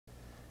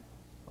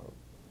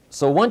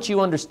So once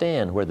you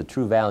understand where the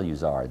true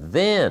values are,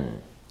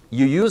 then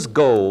you use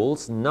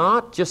goals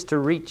not just to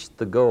reach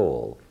the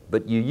goal,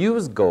 but you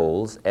use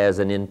goals as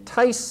an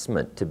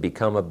enticement to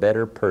become a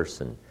better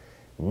person.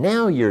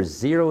 Now you're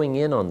zeroing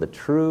in on the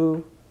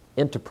true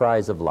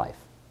enterprise of life.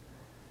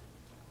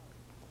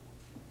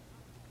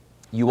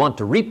 You want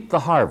to reap the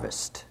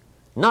harvest,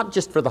 not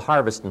just for the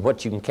harvest and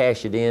what you can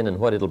cash it in and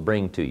what it'll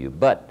bring to you,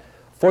 but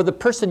for the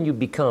person you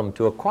become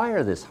to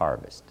acquire this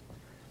harvest,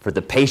 for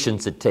the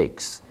patience it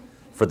takes,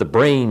 for the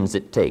brains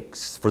it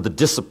takes, for the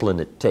discipline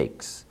it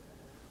takes,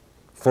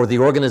 for the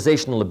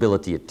organizational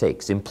ability it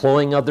takes,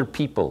 employing other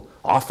people,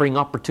 offering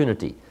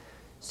opportunity.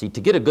 See, to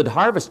get a good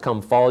harvest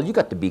come fall, you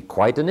got to be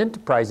quite an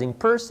enterprising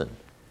person.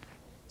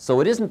 So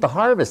it isn't the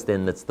harvest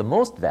then that's the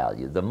most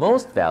value. The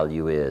most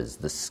value is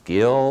the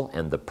skill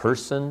and the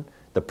person,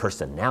 the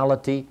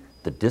personality,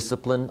 the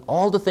discipline,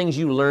 all the things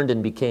you learned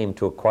and became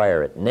to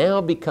acquire it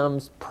now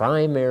becomes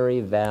primary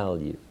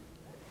value.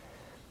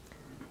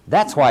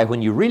 That's why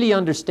when you really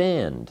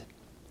understand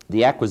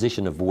the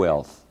acquisition of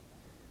wealth,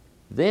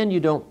 then you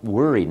don't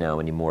worry now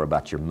anymore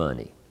about your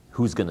money.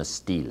 Who's going to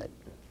steal it?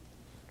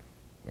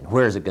 And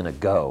where's it going to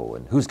go?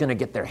 And who's going to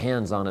get their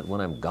hands on it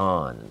when I'm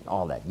gone? And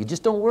all that. You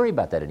just don't worry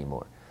about that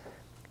anymore.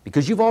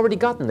 Because you've already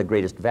gotten the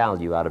greatest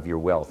value out of your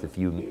wealth. If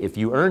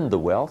you earned the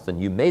wealth and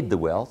you made the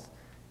wealth,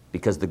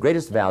 because the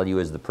greatest value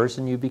is the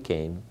person you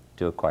became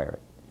to acquire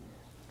it.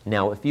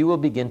 Now, if you will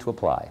begin to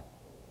apply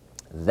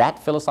that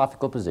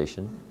philosophical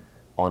position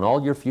on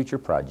all your future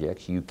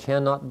projects, you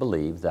cannot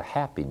believe the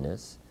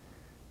happiness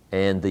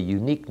and the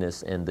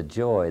uniqueness and the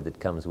joy that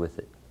comes with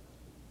it.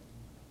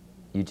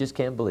 You just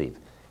can't believe.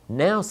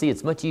 Now, see,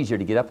 it's much easier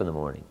to get up in the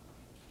morning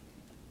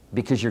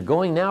because you're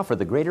going now for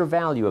the greater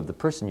value of the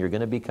person you're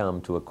going to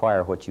become to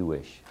acquire what you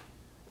wish.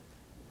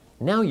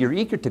 Now you're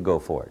eager to go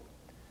for it.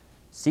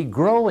 See,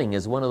 growing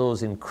is one of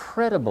those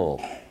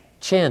incredible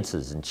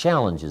chances and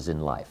challenges in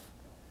life.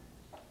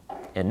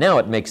 And now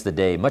it makes the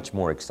day much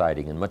more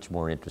exciting and much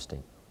more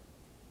interesting.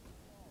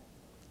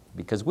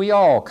 Because we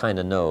all kind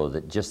of know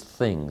that just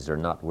things are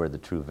not where the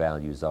true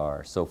values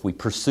are. So if we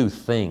pursue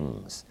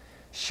things,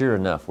 sure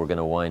enough, we're going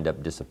to wind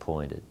up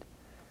disappointed.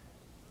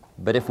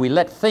 But if we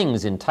let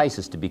things entice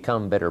us to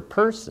become better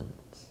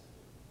persons,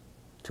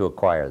 to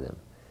acquire them,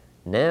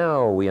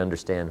 now we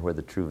understand where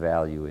the true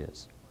value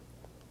is.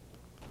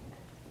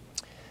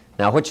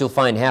 Now, what you'll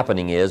find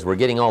happening is we're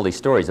getting all these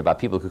stories about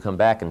people who come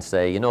back and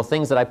say, you know,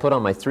 things that I put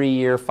on my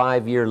 3-year,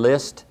 5-year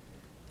list,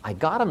 I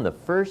got them the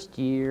first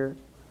year.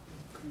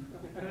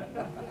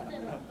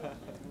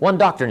 One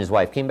doctor and his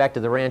wife came back to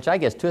the ranch, I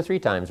guess 2 or 3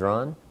 times,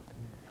 Ron.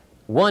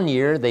 One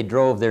year, they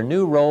drove their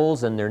new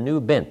Rolls and their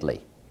new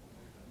Bentley.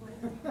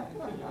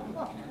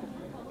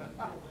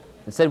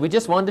 And said, we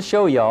just wanted to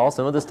show y'all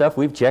some of the stuff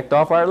we've checked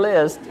off our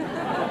list.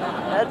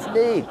 That's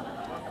neat.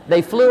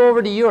 They flew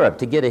over to Europe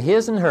to get a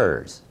his and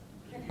hers,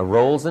 a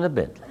Rolls and a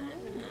Bentley.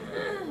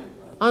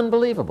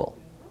 Unbelievable.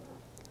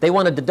 They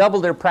wanted to double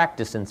their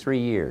practice in 3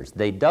 years.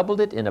 They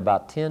doubled it in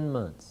about 10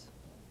 months.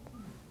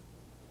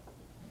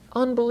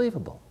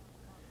 Unbelievable.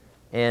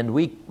 And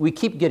we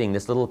keep getting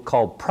this little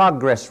called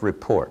progress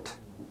report,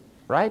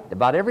 right?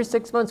 About every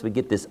 6 months we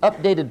get this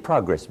updated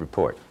progress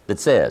report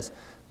that says,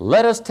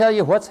 let us tell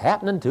you what's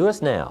happening to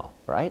us now,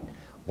 right?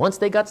 Once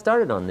they got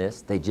started on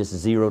this, they just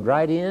zeroed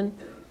right in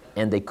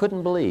and they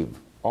couldn't believe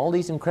all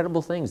these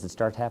incredible things that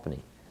start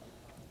happening.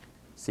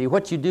 See,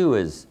 what you do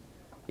is,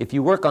 if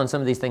you work on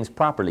some of these things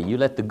properly, you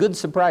let the good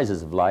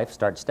surprises of life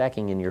start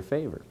stacking in your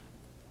favor.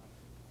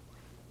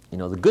 You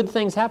know, the good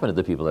things happen to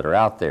the people that are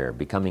out there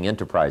becoming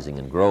enterprising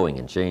and growing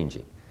and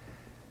changing.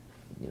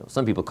 You know,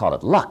 some people call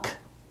it luck.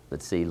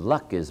 But see,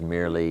 luck is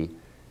merely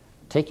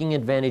taking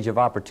advantage of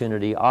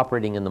opportunity,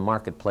 operating in the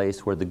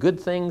marketplace where the good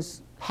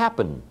things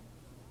happen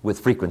with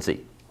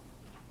frequency.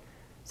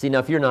 See, now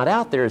if you're not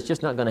out there, it's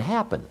just not going to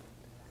happen.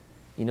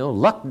 You know,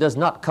 luck does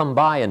not come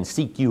by and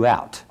seek you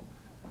out.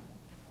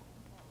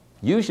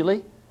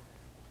 Usually,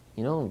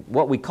 you know,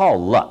 what we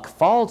call luck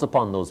falls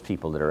upon those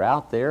people that are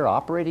out there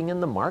operating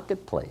in the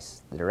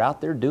marketplace, that are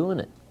out there doing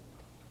it.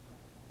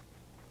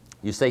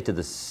 You say to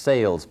the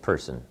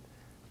salesperson,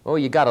 oh,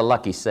 you got a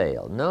lucky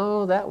sale.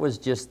 No, that was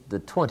just the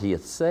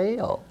 20th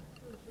sale.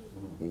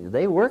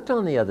 They worked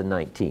on the other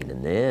 19,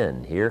 and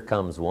then here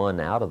comes one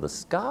out of the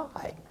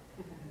sky.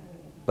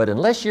 But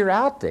unless you're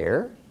out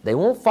there, they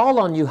won't fall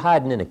on you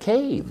hiding in a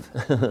cave.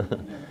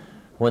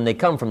 When they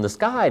come from the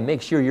sky,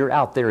 make sure you're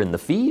out there in the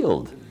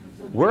field,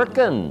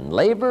 working,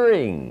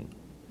 laboring,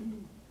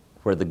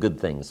 where the good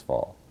things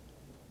fall.